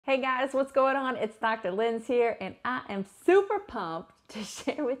Hey guys, what's going on? It's Dr. Lynn's here, and I am super pumped to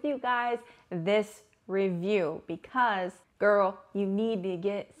share with you guys this review because, girl, you need to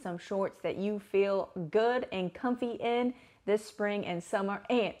get some shorts that you feel good and comfy in this spring and summer,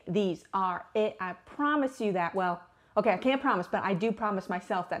 and these are it. I promise you that. Well, okay, I can't promise, but I do promise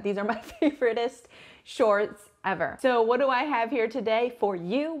myself that these are my favoriteest shorts ever. So what do I have here today for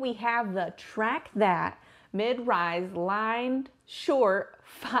you? We have the Track That mid-rise lined short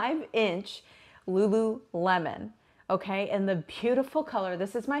 5-inch Lululemon, okay, and the beautiful color.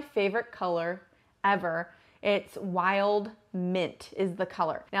 This is my favorite color ever. It's wild mint is the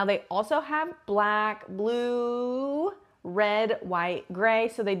color. Now they also have black, blue, red, white, gray,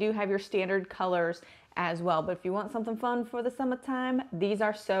 so they do have your standard colors as well. But if you want something fun for the summertime, these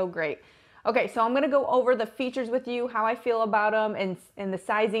are so great. Okay, so I'm gonna go over the features with you, how I feel about them, and the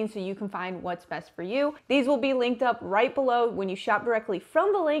sizing so you can find what's best for you. These will be linked up right below. When you shop directly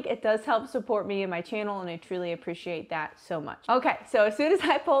from the link, it does help support me and my channel, and I truly appreciate that so much. Okay, so as soon as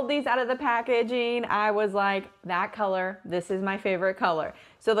I pulled these out of the packaging, I was like, that color, this is my favorite color.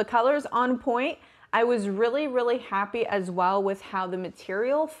 So the color's on point. I was really happy as well with how the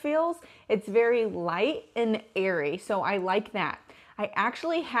material feels. It's very light and airy, so I like that. I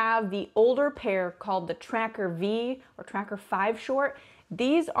actually have the older pair called the Tracker V or Tracker 5 short.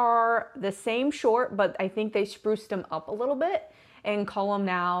 These are the same short, but I think they spruced them up a little bit and call them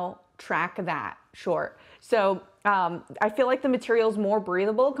now Track That short. So I feel like the material is more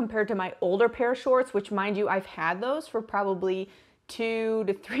breathable compared to my older pair of shorts, which, mind you, I've had those for probably 2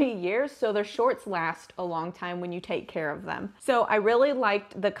 to 3 years, so their shorts last a long time when you take care of them. So I really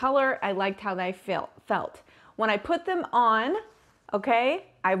liked the color. I liked how they felt. When I put them on, okay,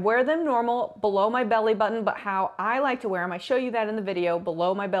 I wear them normal below my belly button, but how I like to wear them, I show you that in the video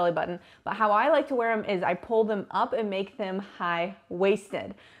below my belly button, but how I like to wear them is I pull them up and make them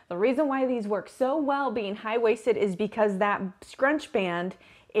high-waisted. The reason why these work so well being high-waisted is because that scrunch band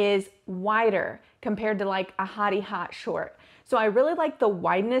is wider compared to like a hottie hot short. So I really like the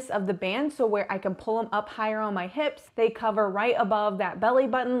wideness of the band, so where I can pull them up higher on my hips. They cover right above that belly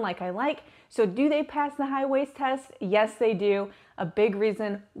button like I like. So do they pass the high waist test? Yes, they do. A big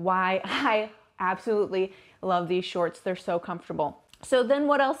reason why I absolutely love these shorts. They're so comfortable. So then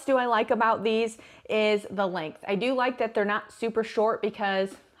what else do I like about these is the length. I do like that they're not super short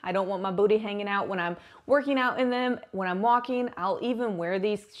because I don't want my booty hanging out when I'm working out in them. When I'm walking, I'll even wear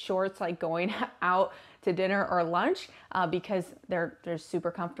these shorts like going out to dinner or lunch because they're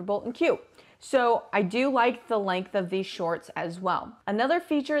super comfortable and cute. So I do like the length of these shorts as well. Another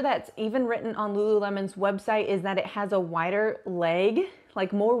feature that's even written on Lululemon's website is that it has a wider leg,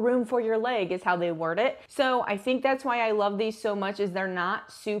 like more room for your leg is how they word it. So I think that's why I love these so much, is they're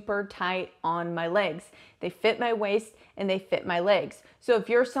not super tight on my legs. They fit my waist and they fit my legs. So if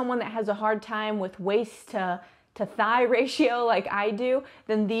you're someone that has a hard time with waist to thigh ratio like I do,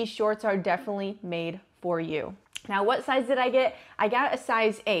 then these shorts are definitely made for you. Now, what size did I get? I got a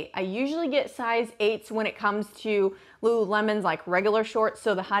size 8. I usually get size 8s when it comes to Lululemon's like regular shorts,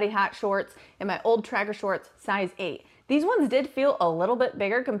 so the hottie hot shorts and my old Tracker shorts, size 8. These ones did feel a little bit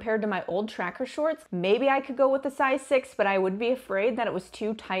bigger compared to my old Tracker shorts. Maybe I could go with the size 6, but I would be afraid that it was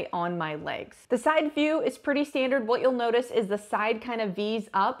too tight on my legs. The side view is pretty standard. What you'll notice is the side kind of V's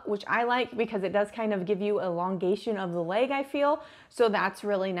up, which I like because it does kind of give you elongation of the leg, I feel. So that's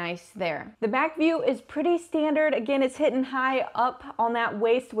really nice there. The back view is pretty standard. Again, it's hitting high up on that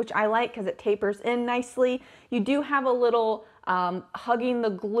waist, which I like because it tapers in nicely. You do have a little hugging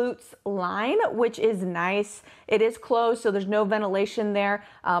the glutes line, which is nice. It is closed, so there's no ventilation there,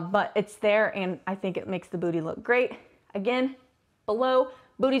 but it's there, and I think it makes the booty look great. Again, below,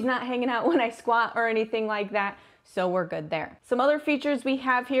 booty's not hanging out when I squat or anything like that, so we're good there. Some other features we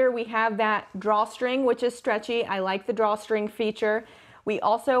have here, we have that drawstring, which is stretchy. I like the drawstring feature. We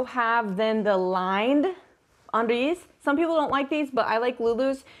also have then the lined undies. Some people don't like these, but I like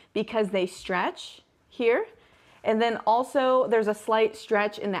Lulu's because they stretch here. And then also there's a slight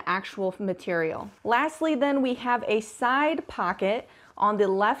stretch in the actual material. Lastly, then we have a side pocket on the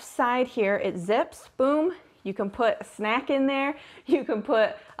left side here. It zips, boom. You can put a snack in there. You can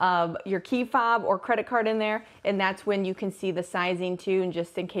put your key fob or credit card in there, and that's when you can see the sizing too, and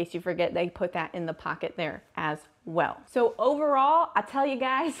just in case you forget, they put that in the pocket there as well. So overall, I tell you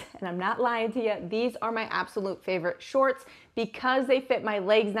guys, and I'm not lying to you, these are my absolute favorite shorts because they fit my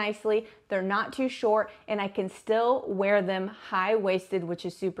legs nicely. They're not too short, and I can still wear them high-waisted, which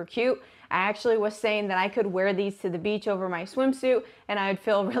is super cute. I actually was saying that I could wear these to the beach over my swimsuit, and I would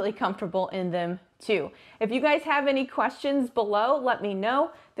feel really comfortable in them too. If you guys have any questions below, let me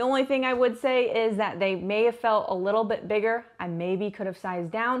know. The only thing I would say is that they may have felt a little bit bigger. I maybe could have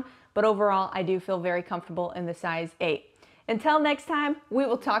sized down, but overall, I do feel very comfortable in the size 8. Until next time, we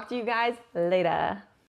will talk to you guys later.